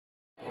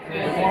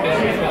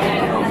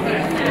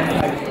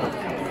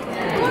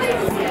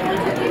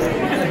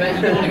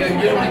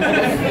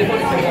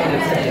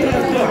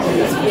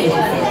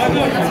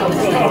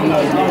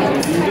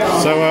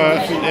So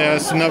yeah,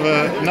 it's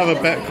another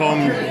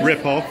Betcom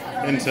rip-off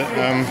into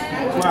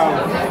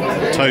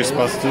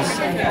Toastbusters.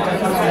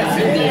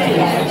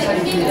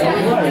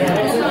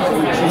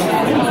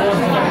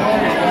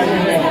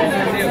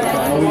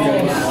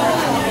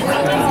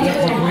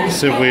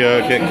 See if we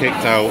get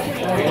kicked out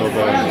of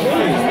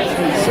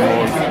some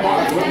more.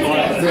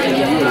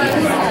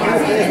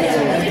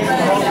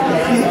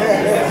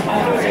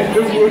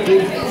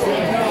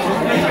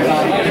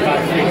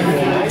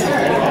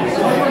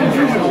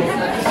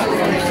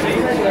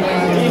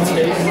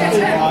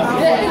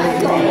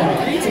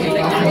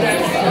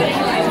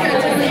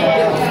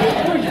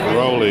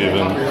 Roll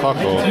even, fuck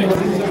off.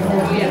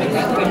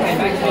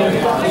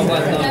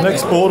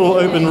 Next board will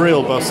open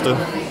Real Buster.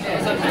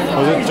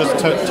 Or is it just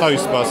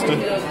Toastbuster?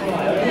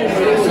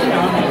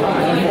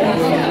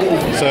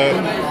 So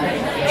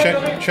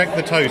check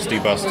the Toasty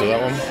Buster,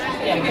 that one.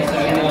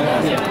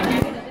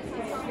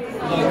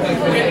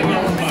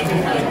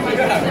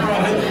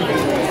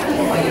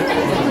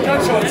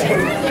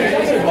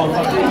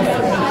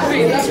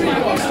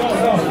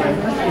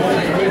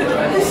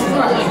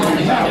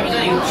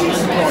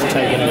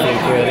 Taking a few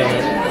quid, isn't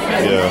it?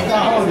 Yeah.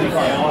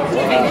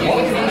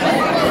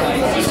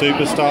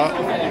 Superstar.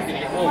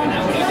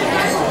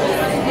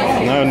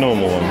 No,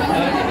 normal one.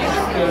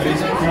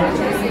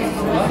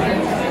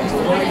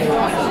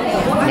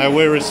 Now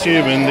we're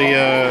assuming the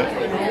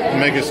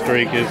Mega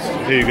Streak is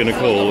who you're going to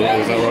call,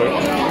 is that right?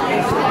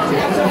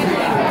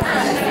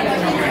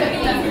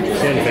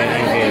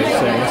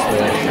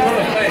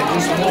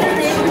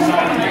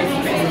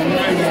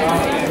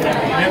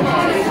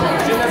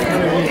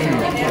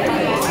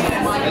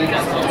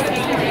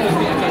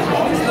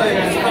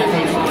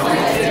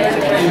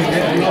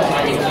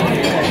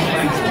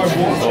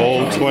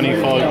 All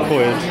 25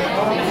 quid.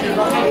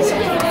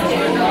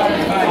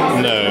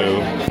 No.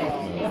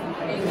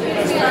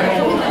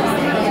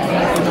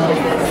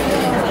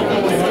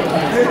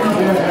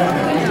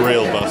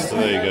 Real Buster,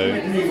 there you go.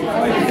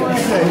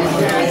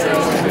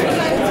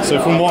 So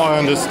from what I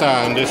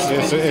understand,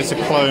 it's a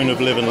clone of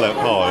Live and Let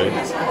High.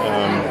 It's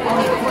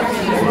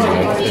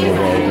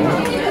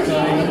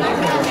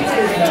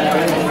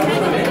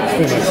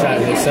pretty much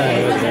exactly the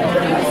same, isn't it?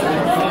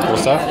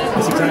 What's that?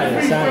 It's exactly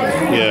the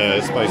same. Yeah,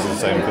 it's basically the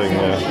same thing,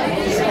 yeah.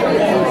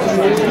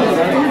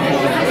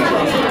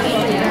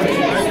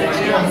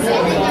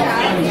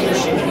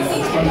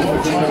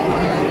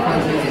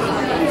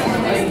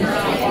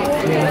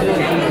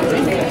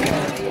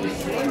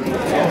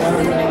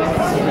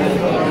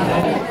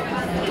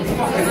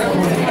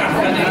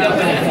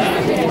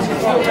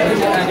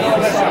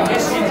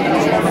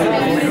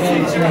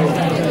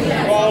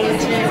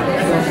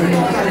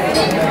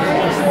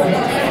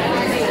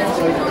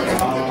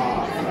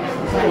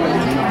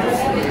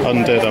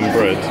 Undead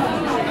Unbred.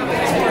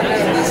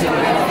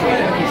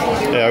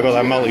 Yeah, I got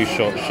that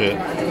multi-shot shit.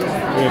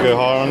 We're gonna go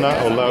higher on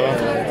that or lower?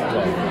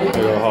 We'll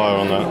go higher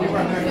on that.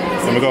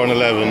 And we got an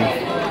 11.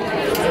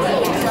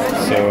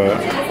 So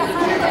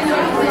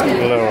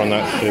lower on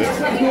that shit.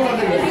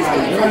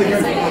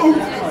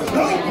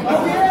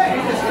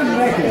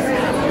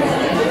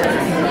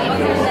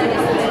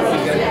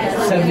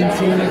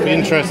 Be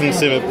interesting to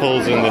see if it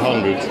pulls in the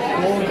hundreds.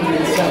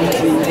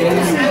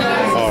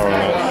 Higher on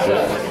that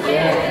shit.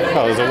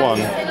 Oh, there's a 1.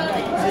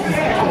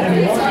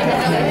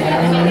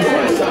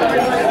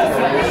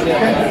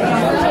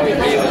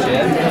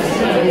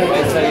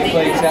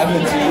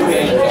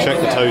 Check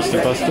the Toasty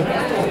Buster.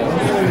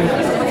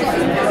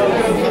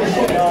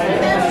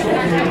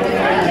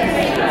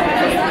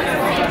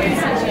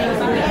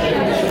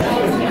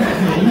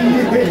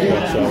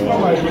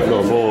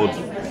 Got a board.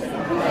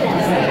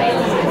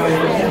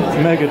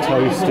 Mega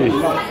Toasty.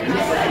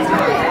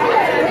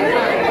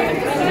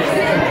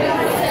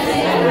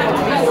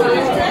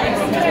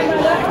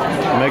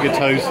 Mega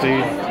Toasty,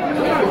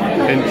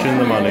 pinching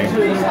the money.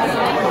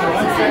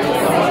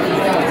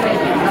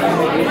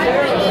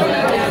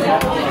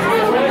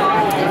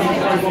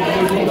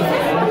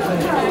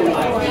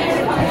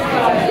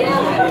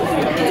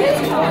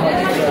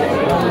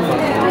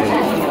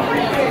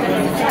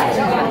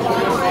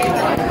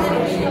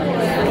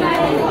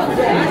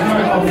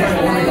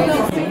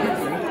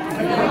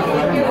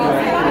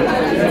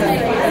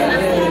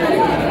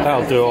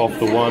 That'll do it off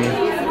the 1.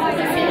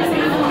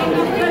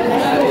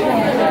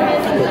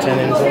 10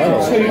 in as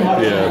well.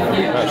 Yeah,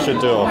 that should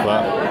do off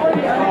that.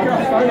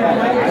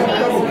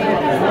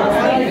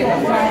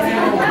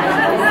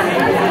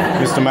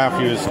 Mr.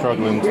 Matthew is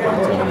struggling to put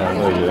 10 in there.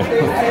 There you go.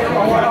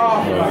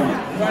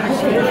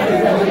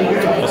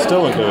 I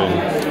still won't go in.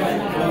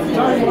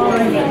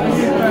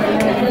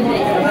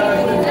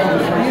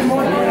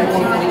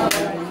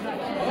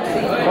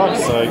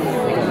 Fuck's sake.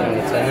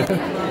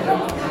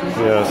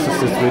 Yeah, it's just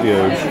this video.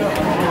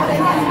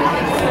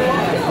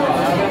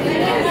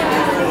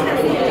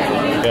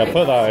 Yeah,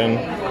 put that in.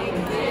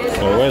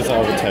 Oh, where's the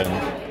other 10?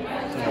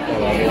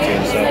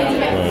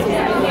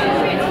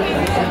 Right.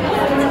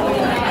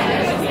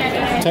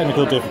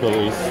 technical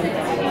difficulties.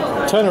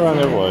 Turn around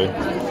the other way.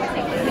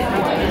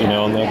 You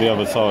know, on the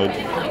other side.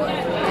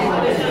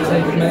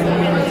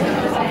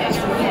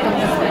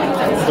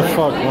 What the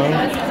fuck, man?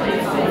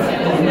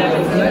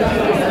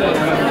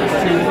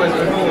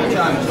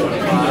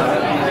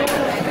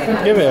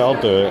 Give it,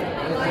 I'll do it.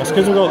 That's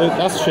because we've got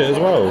that's shit as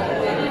well.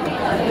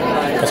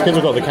 That's because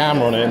we've got the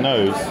camera on it, it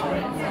knows.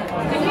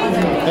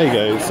 There you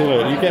go, see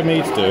look, you get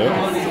me to do it.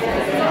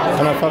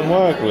 And I fucking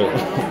work with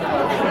it.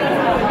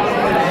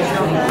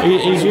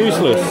 He's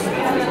useless.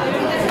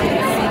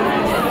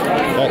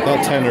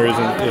 That tenner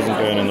isn't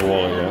going in the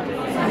wallet yet.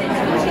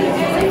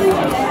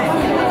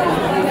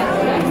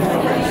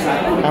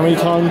 How many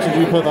times did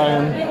you put that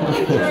in?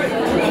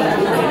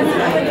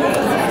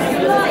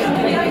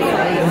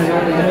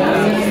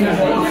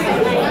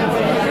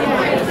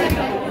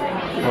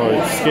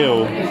 Alright, skill.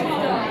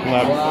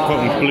 We'll put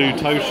on blue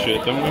toast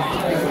shit, don't we?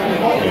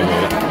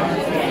 Yeah.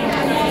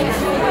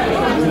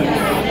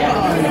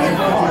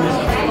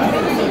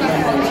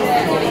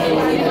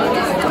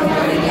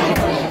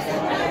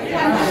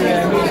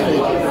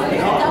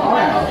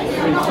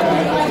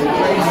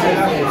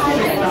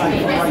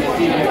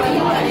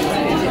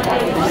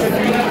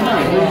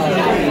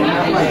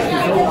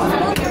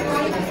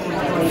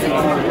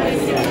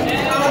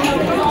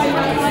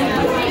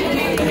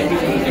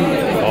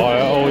 Oh,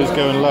 I always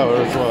going lower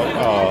as well.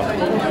 Oh.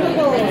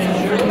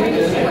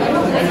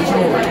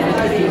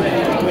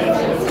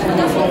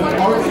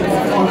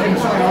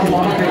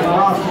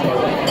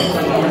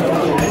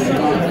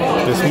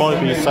 This might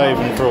be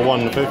saving for a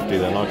 150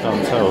 then, I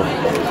can't tell.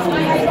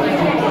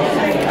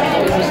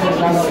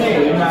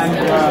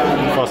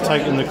 If I was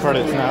taking the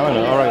credits now,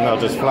 I reckon I'll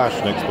just flash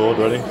next board,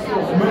 ready?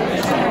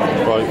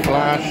 Right,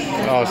 flash.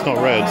 Oh, it's not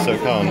red, so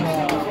it can't.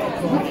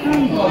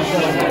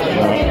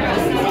 No.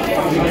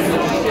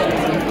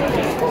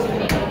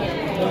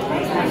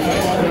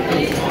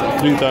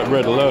 Leave that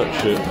red alert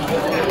shit.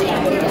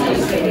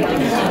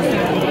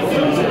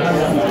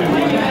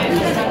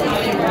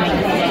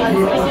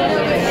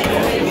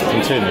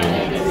 Continue.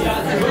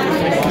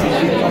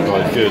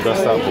 Right, good,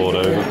 that's that board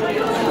over.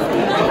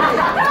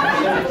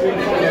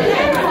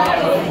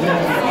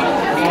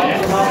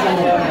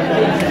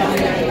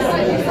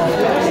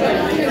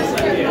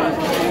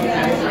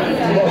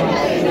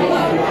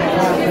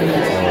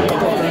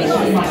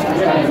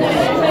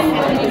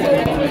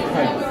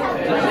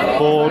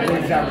 Board.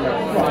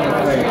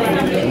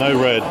 No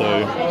red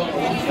though.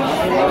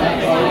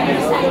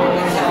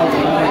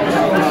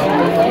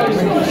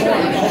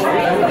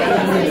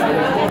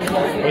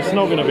 It's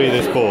not going to be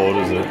this board,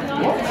 is it?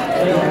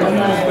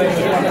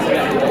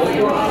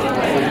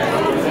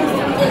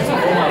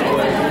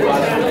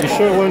 You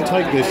sure it won't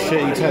take this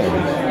shitty 10?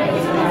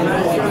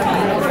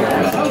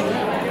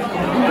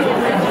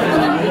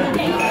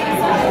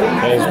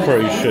 That is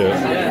pretty shit.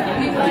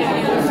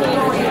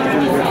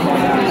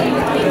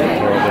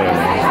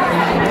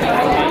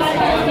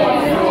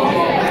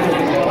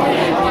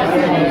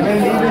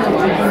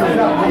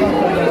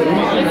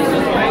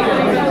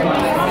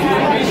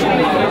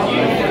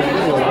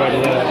 Right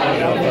there.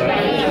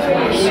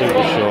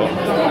 Super short.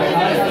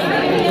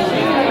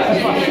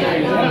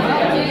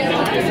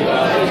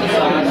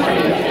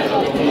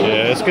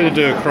 Yeah, it's going to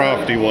do a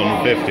crafty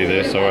 150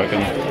 this, I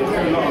reckon.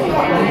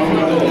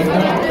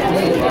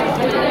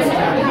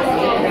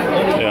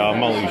 Yeah, a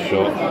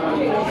multi-shot.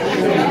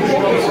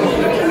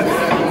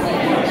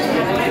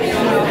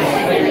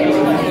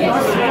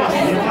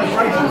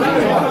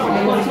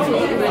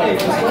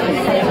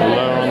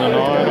 Lower on the 9,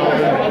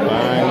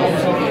 bang.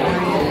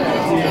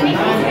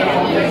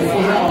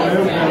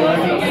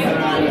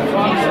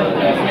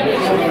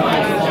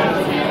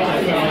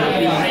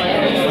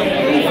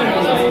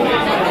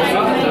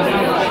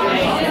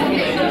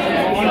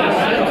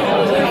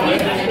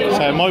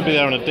 So it might be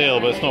there on a deal,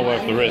 but it's not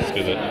worth the risk,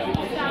 is it?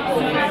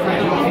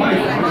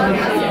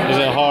 Is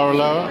it higher or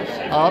lower?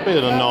 Oh, I'll be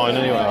at a 9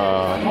 anyway.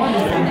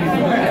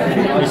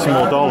 Need some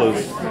more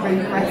dollars.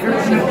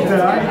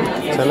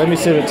 So let me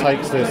see if it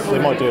takes this. They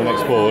might do it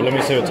next board. Let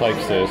me see if it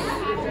takes this.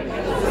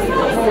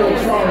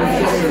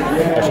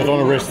 Actually, I don't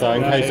want to risk that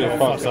in case it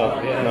fucks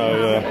up. No,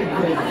 yeah.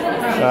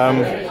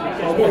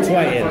 What's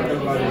waiting?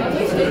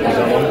 Is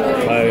that one?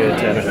 Oh, yeah,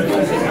 tenner.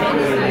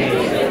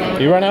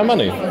 You ran out of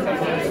money? No.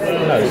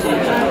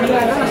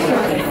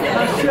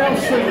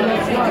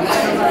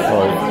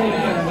 Right.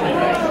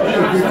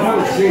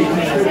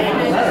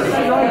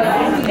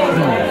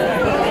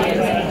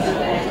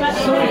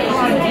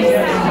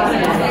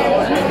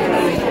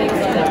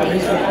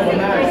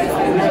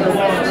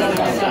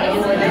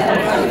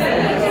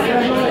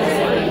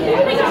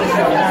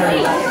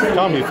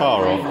 Can't be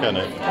far off, can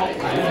it?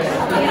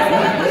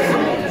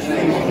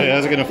 Hey,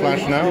 how's it going to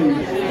flash now?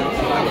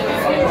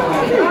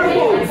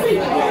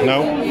 No?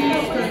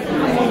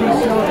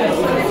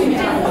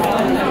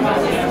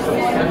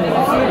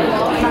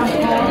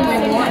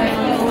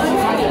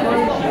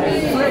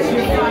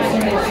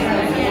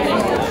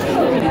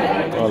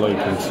 I'll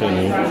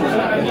continue.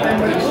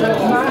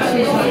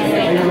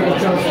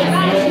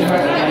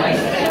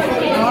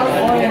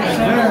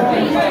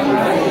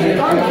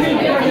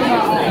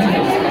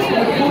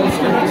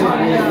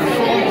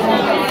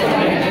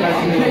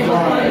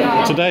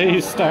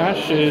 Today's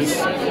stash is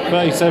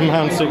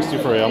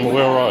 £37.63.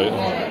 We're alright.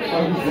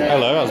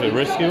 Hello, that was a bit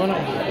risky, wasn't it?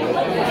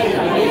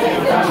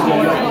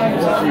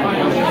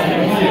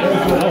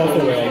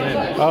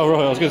 Oh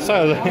right, I was going to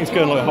say I think it's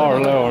going like higher or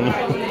low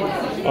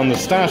on the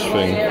stash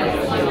thing.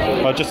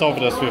 I just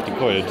offered us 50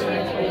 quid. So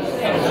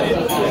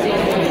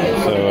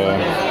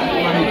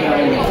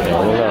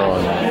yeah, we're there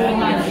on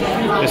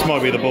that. This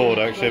might be the board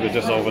actually, but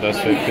just offered us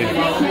 50.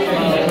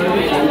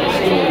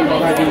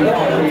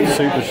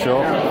 Super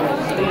shot.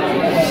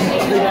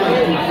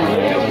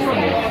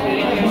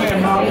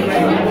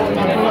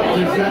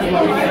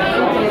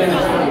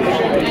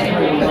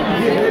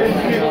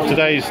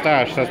 Today's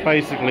stash, that's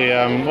basically,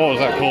 what was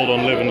that called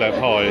on Live and Let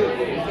High?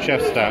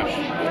 Chef's stash. Yeah.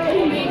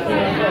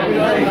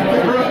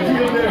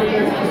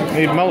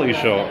 Need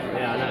multi-shot.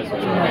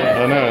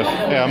 I know.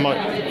 Yeah, I might.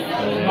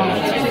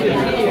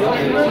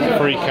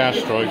 Free cash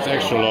strikes,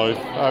 extra life.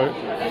 Oh,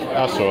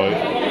 that's alright.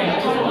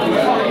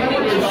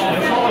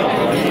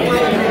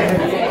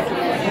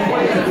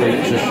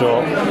 Feature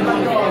shot.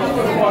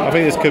 I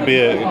think this could be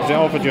it, because it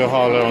offered you a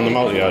high low on the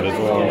multi-ad as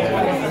well.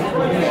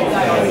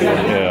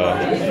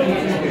 Yeah.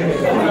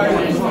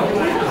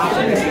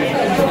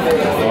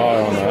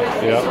 Eye on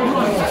that, yep.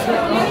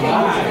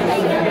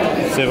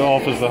 See if it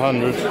offers the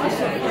 100.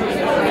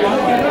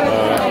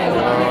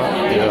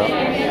 Yeah.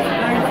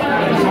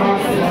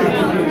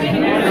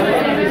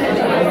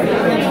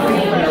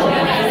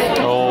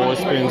 Oh,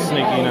 it's been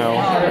sneaky now.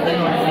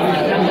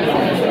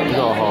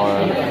 Got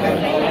higher.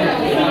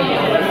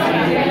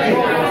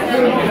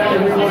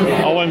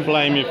 I won't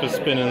blame you for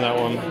spinning that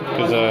one,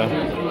 because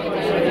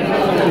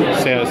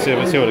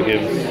see what it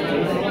gives.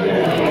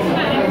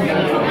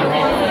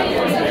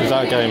 Is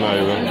that game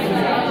over?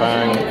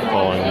 Bang,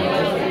 fine.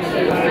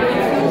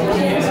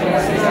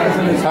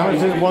 How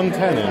much is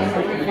 110 in?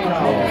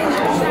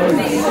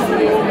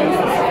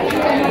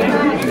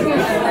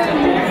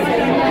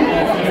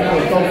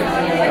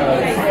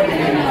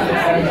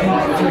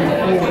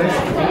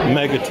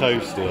 Mega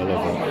toasty, I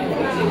love it.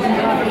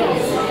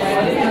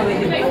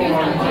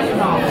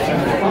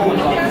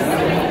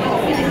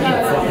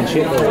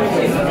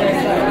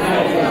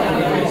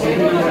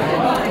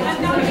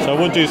 So I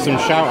would do some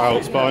shout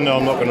outs, but I know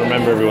I'm not going to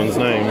remember everyone's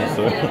name,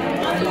 so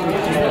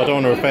I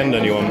don't want to offend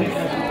anyone.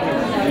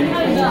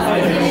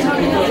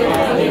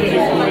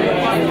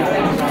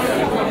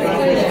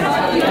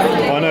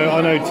 I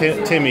know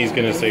Timmy's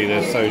going to see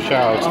this, so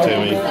shout out to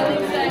Timmy.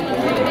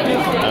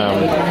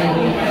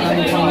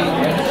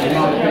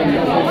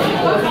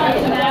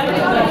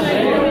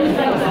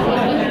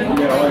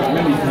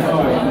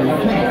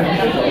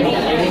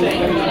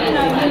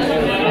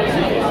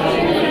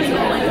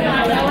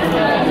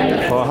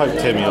 Well, I hope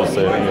Timmy will see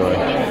it anyway.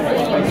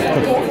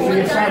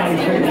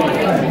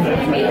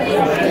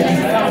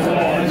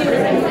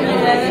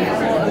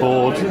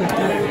 Board.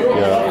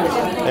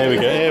 Yeah. Here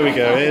we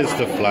go. Here's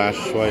the flash.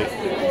 Wait.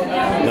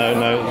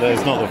 No,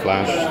 there's not the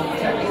flash.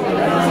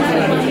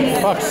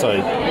 Fuck's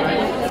sake.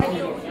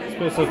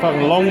 It's a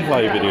fucking long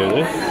play video,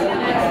 this.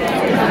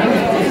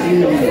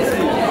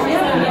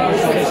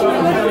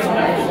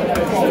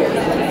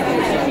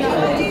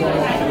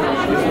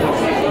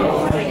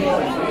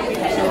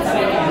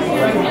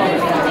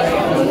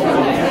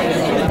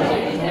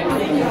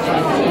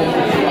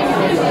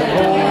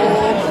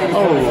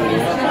 Oh,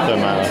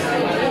 don't matter.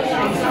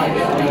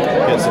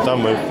 Gets it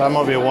done with. That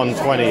might be a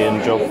 120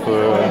 in job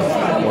for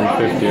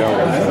 150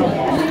 hours.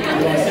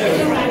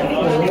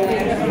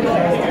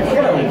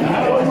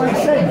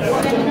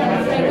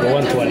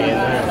 120 in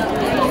there.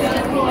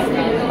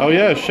 Oh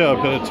yeah, sure,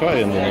 put a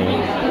 20 in there.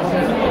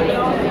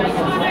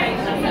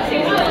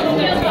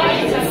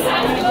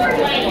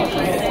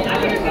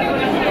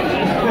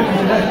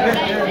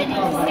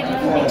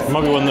 It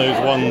might be one of those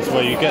ones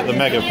where you get the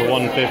mega for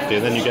 150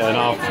 and then you get an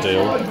after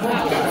deal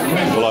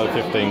for like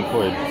 15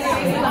 quid.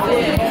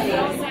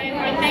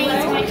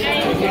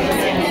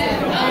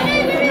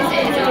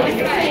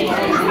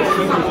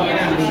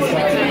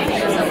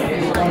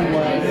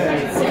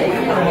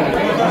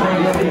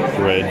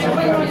 Bread.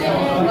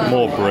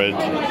 More bread.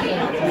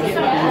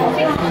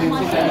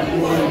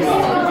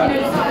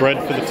 Bread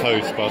for the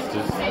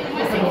Toastbusters.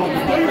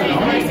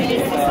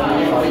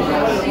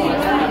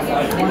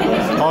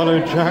 Oh no,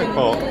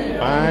 jackpot.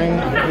 Bang.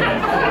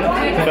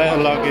 Better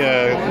luck,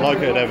 yeah, like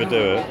it'd ever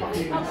do it.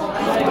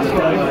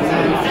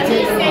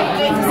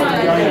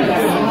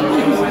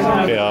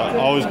 Yeah, I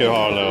always go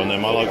high or low on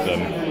them, I like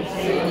them.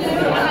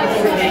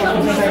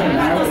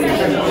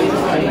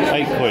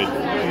 8 quid.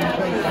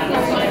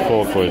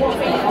 4 quid.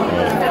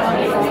 Right.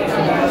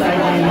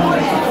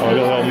 Oh, I got a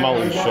little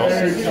molten shot.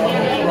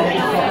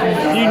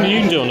 You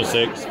can do it on a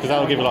 6, because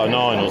that'll give it like a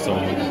 9 or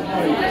something.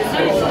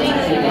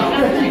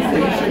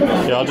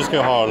 Yeah, I'll just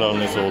go high or low on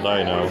this all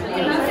day now.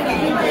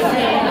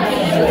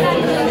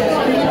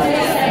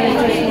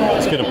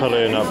 It's going to pull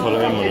it in, I'll pull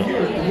it in with it.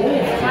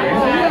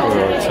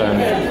 Or 10.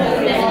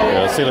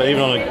 Yeah, see that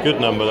even on a good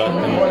number that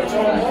can...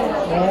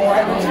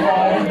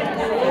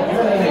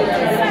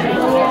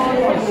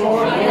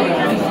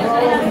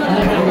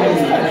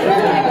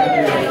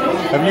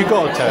 Have you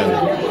got a 10?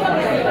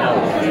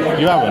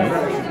 You haven't?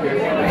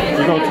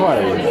 You got a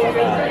 20? You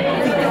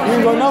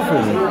ain't got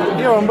nothing.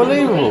 You're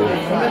unbelievable.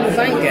 I'm in the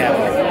bank now.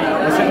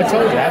 That's what I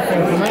told you.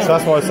 So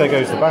that's why I say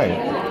go to the bank.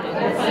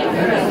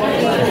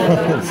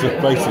 So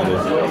basically.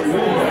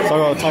 So I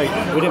got to take.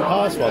 We didn't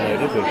pass one though,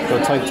 did we? Got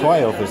to take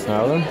 20 off this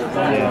now then.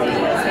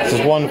 Yeah. This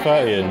is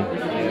 130 in.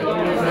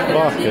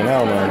 Fucking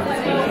hell, man.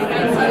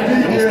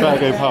 This better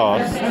go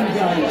past.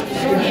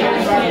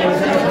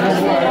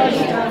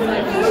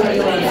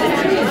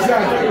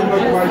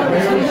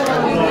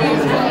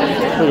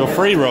 Oh, you're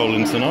free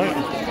rolling tonight.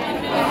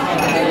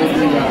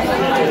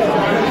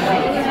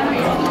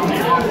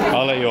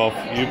 I'll let you off.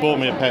 You bought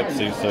me a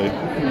Pepsi, so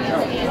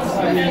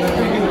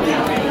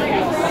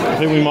I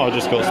think we might have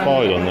just got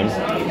spied on them.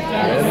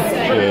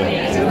 Yeah.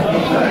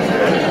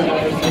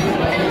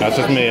 That's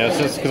just me. That's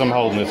just because I'm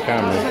holding this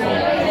camera.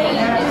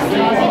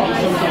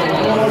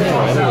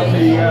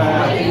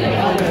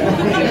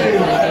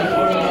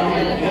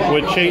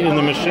 We're cheating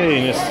the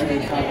machine. You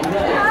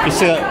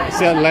see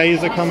that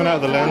laser coming out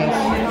of the lens?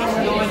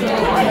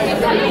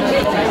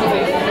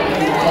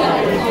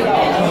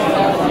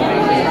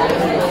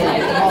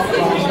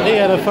 He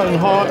had a fucking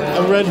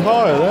a red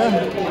fire there.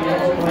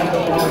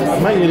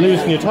 Mate, you're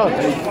losing your touch.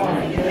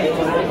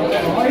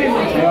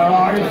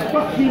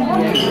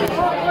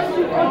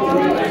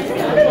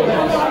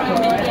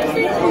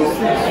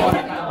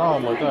 Oh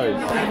my days,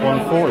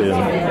 140 in.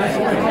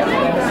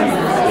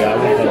 Yeah,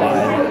 I'm not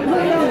lying.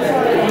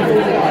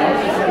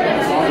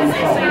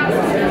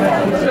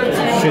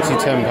 Shitty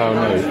 £10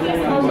 note.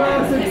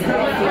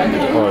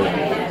 Right.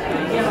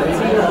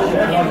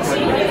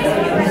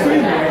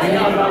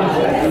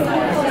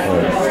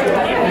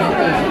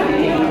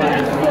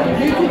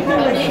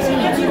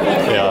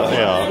 Yeah.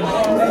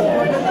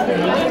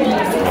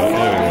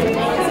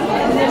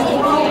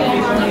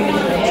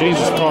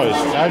 Jesus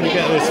Christ, how do you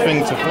get this thing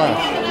to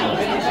flash?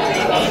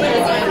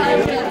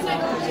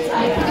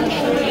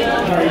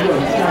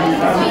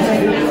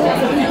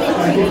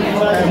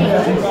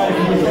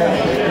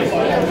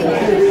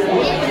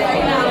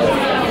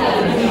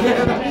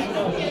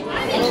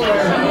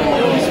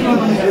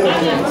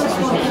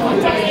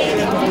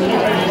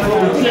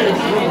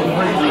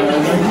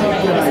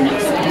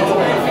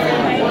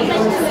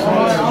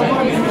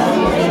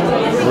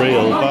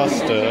 Real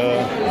Buster.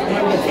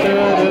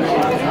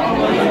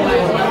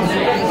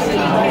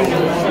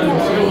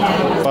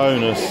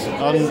 Bonus.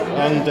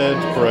 Undead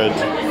bread.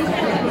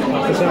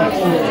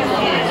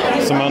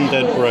 Some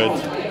undead bread.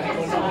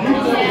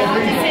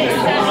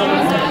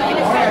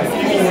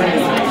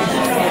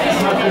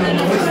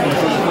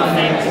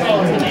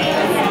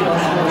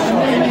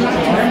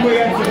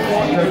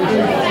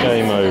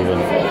 Game over.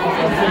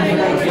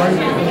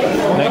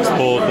 Next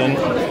board then.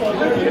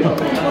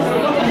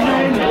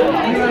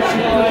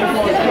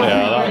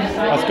 Yeah,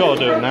 that's got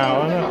to do it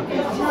now, hasn't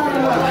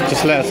it?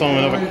 Just let us on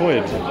another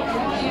quid.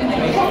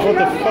 What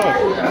the fuck?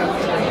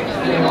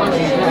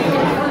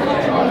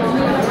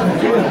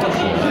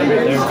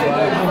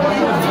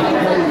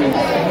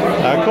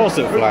 Of course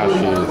it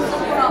flashes.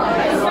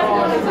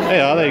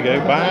 Yeah, there you go,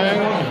 bang.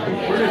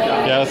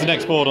 Yeah, that's the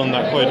next board on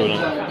that quid, wasn't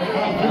it?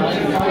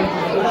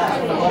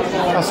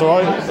 That's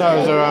alright. That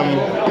was a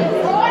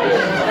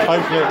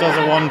hopefully it does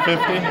a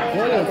 150.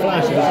 Yeah, it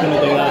flashes, it's going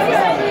to do that.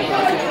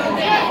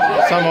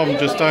 Some of them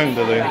just don't,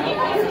 do they?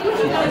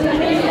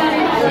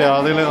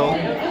 Yeah, the little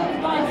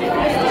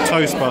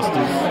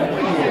Toastbusters.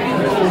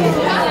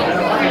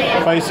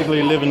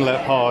 Basically live and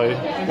let pie.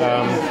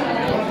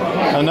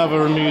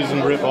 Another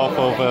amusing rip-off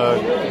of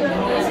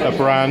a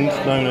brand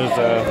known as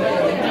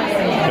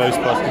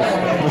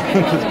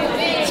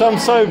Ghostbusters. So I'm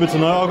sober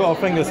tonight, I've got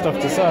to think of stuff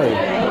to say.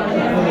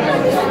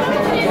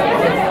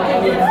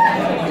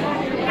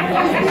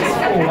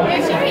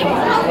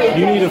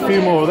 You need a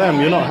few more of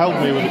them, you're not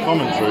helping me with the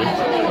commentary.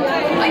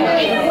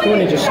 You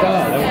want to just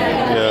start, don't you?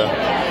 Yeah.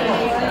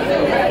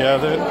 Yeah,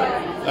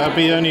 there'll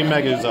be only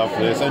Megas after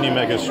this, only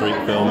Mega Street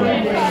film.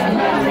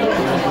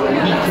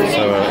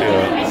 So,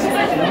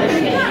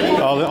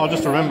 yeah. I'll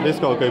just remember this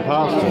got to go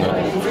past, isn't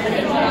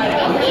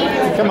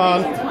it? Come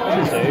on.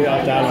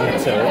 Down on the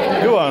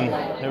tilt. Go on.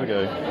 Here we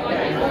go.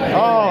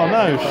 Oh,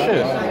 no,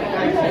 shit.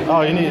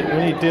 Oh, we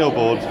need deal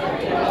boards.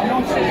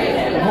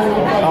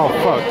 Oh,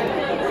 fuck.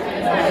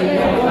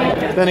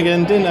 Then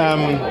again, didn't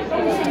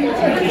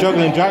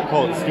Juggling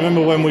Jackpots, you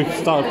remember when we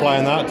started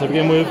playing that to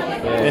begin with?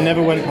 Yeah. It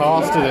never went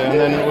past, did it? And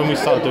then when we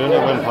started doing it,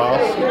 it went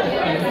past.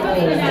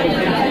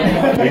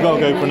 We've got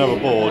to go for another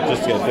board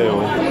just to get a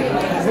deal.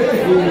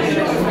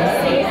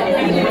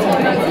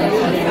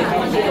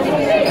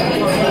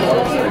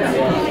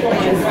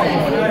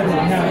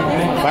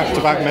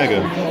 Back-to-back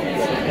Mega.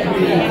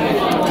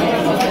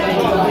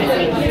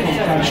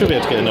 Should be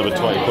able to get another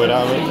 20 quid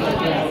out of it.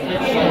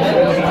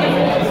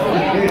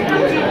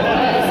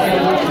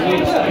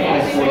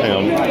 Hang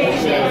on. Yeah.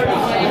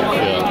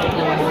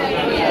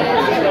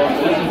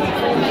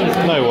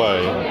 No way.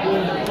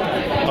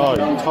 Oh,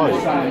 tight.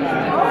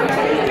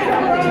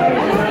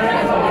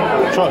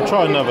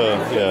 Try another,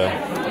 yeah.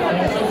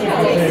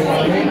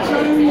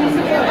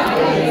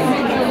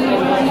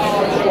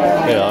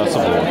 Yeah, that's a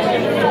board.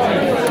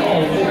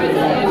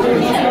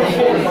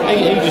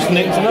 He just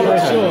nicked another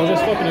Sure, tenner. I'm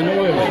just fucking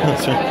annoying me.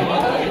 That's right.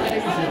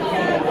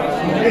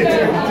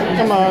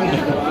 Come on.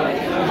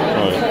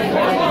 Right.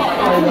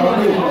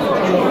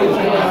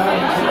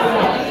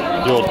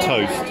 You're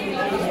toast.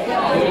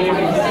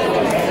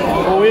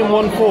 Are we in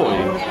 140?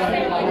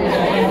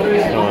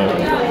 Right.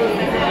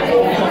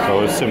 So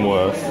it's sim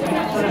worse.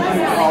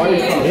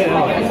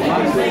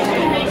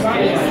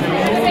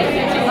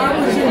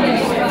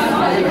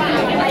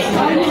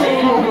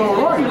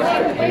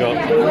 We got,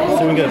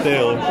 so we can get a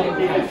deal.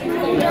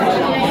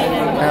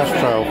 Cash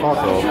trail, fuck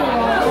off.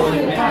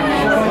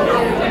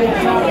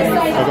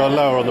 I've got a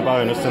lower on the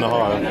bonus and a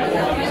higher.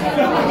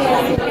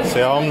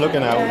 See, I'm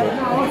looking out. But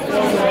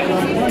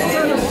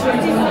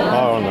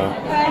higher on there.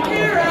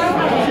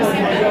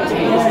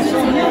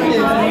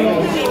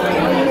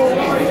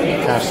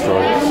 Cash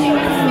strikes.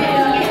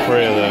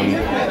 3 of them.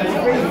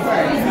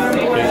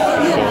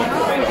 Picture shots.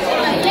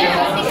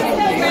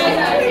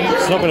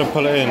 It's not going to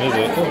pull it in, is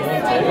it?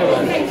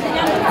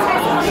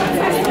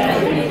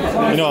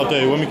 You know what I'll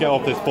do? When we get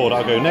off this board,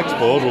 I'll go next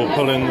board, we'll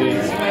pull in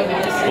these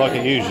like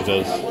it usually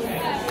does.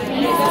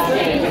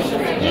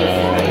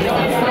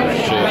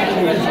 Shit.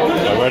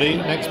 Are ready?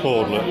 Next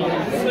board, look.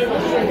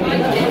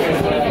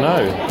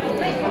 No.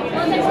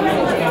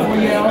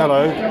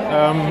 Hello.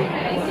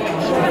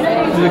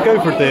 Go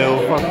for a deal.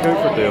 Fuck, go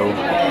for a deal.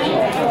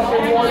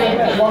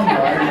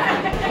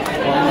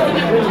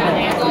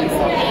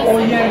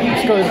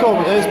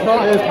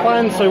 It's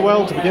planned so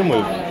well to begin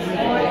with.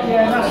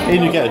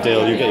 Even you get a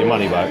deal, you get your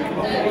money back.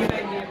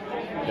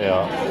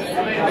 Yeah.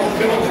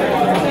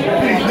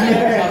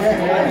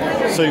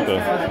 Super.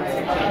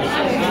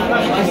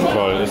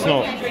 Right, it's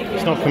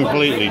not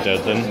completely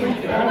dead then.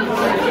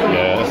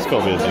 Yeah, it's got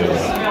to be a deal.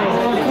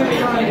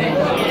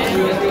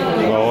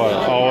 Well,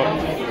 I'll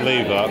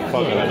leave that.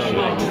 Fuck that shit.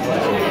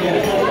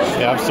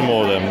 Yeah, have some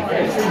more of them.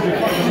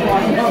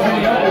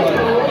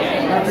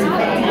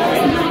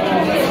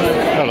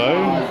 Hello.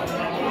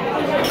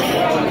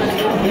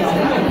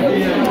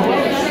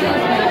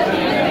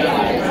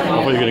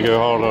 I thought you were going to go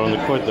harder on the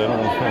quid then.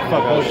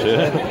 Fuck that shit.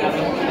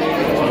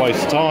 It's a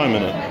waste of time,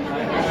 innit?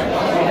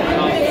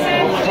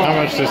 How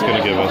much is this going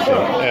to give us?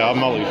 Yeah, a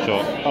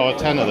multi-shot. Oh, a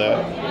tenner there.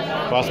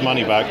 Well, that's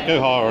money back. Go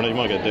higher on it, you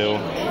might get a deal.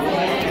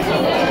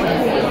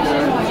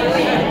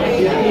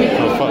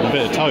 Oh, fucking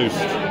bit of toast.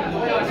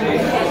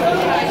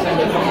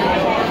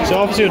 So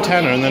obviously a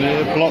tenner and then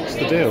it blocks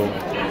the deal.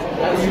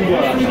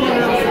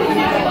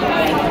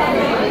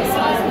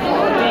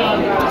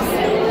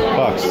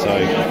 Fuck's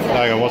sake.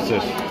 Hang on, what's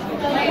this?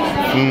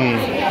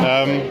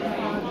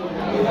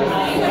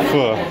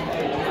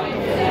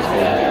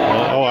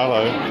 Oh,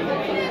 hello.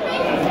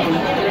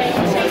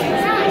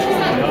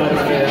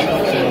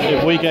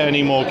 If we get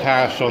any more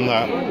cash on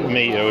that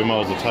meter, we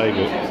might as well take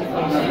it.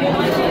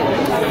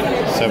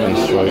 7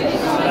 straight.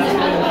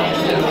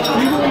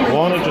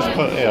 Why not just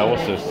put... Yeah,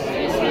 what's this?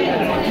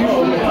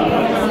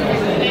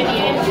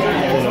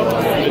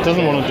 It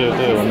doesn't want to do a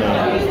deal, no.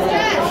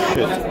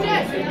 Shit.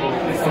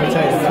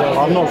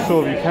 I'm not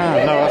sure if you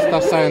can. No,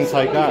 that's saying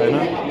take that, isn't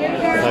it?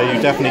 No,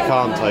 you definitely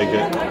can't take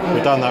it.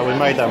 We've done that. We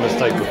made that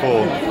mistake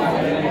before.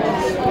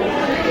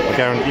 I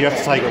guarantee you have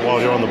to take it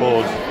while you're on the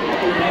board.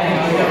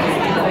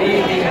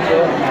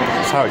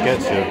 That's how it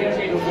gets you.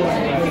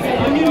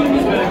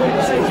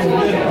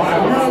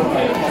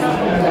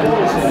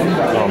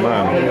 Oh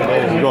man,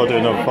 you've got to do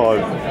another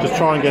 5. Just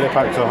try and get it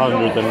back to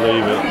 100, then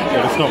leave it.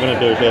 If it's not going to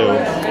do a deal.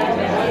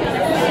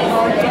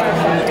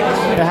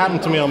 It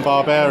happened to me on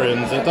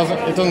Barbarians. It doesn't.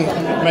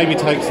 Maybe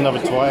takes another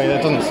 20.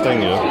 It doesn't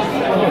sting you.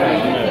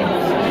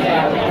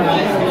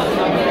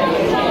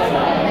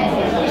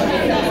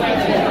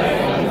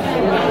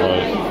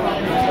 Right.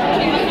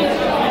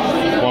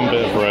 1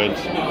 bit of bread.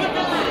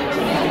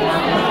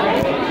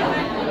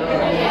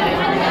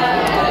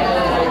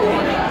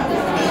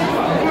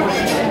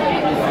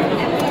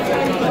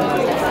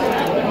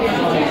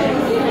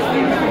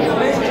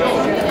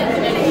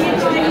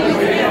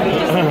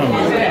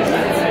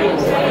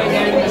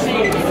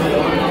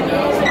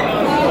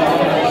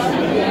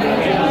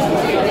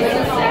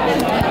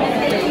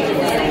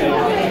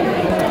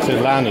 It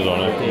landed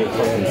on it, it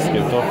fucking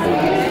skipped off it.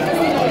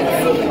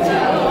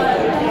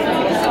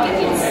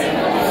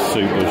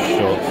 Super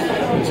shots.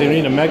 So you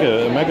need a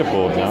mega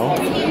board now.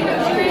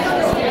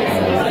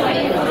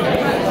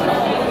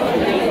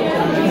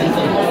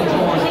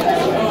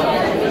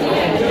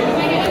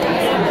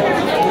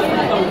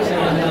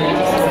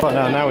 But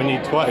now we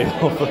need 20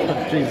 off.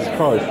 Jesus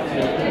Christ.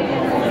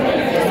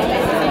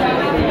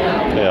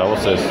 Yeah,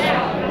 what's this?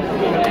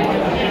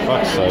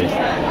 Fuck's sake.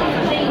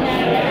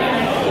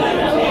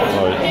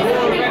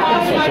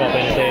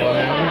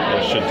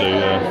 It should do,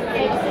 yeah.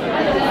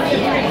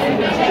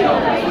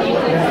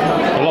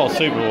 A lot of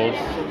super awards.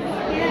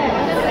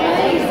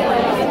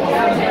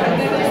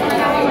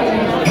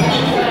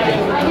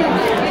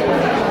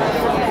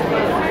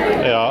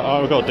 Yeah,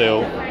 I've got a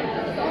deal.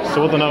 So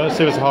what the number?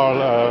 See if it's red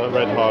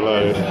high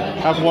low.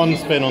 Have 1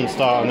 spin on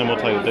start and then we'll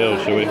take the deal,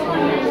 shall we?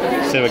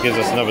 See if it gives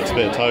us another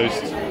bit of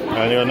toast.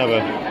 And you got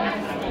another.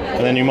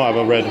 And then you might have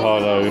a red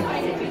Harlow.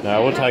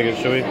 Now we'll take it,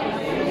 shall we?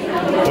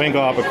 We ain't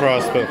got upper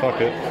crust, but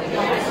fuck it.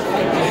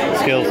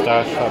 Skill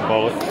stash, that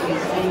bollocks.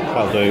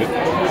 That'll do.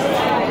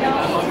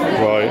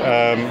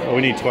 Right,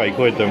 we need 20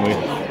 quid, don't we?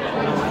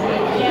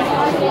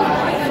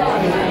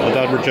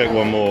 I'd reject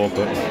one more,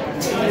 but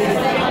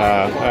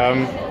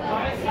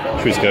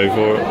should we just go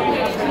for it?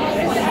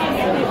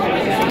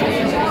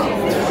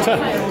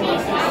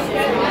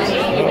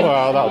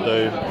 Well, that'll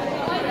do.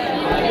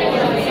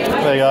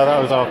 There you go, that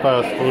was our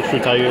first. Or should we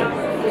take it?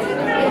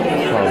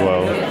 Oh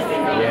well.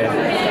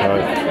 Yeah.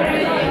 Right.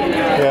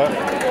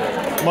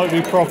 Yeah. Might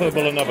be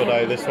profitable another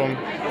day, this one.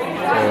 So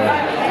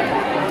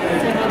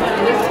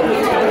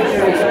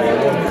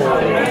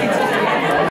 140.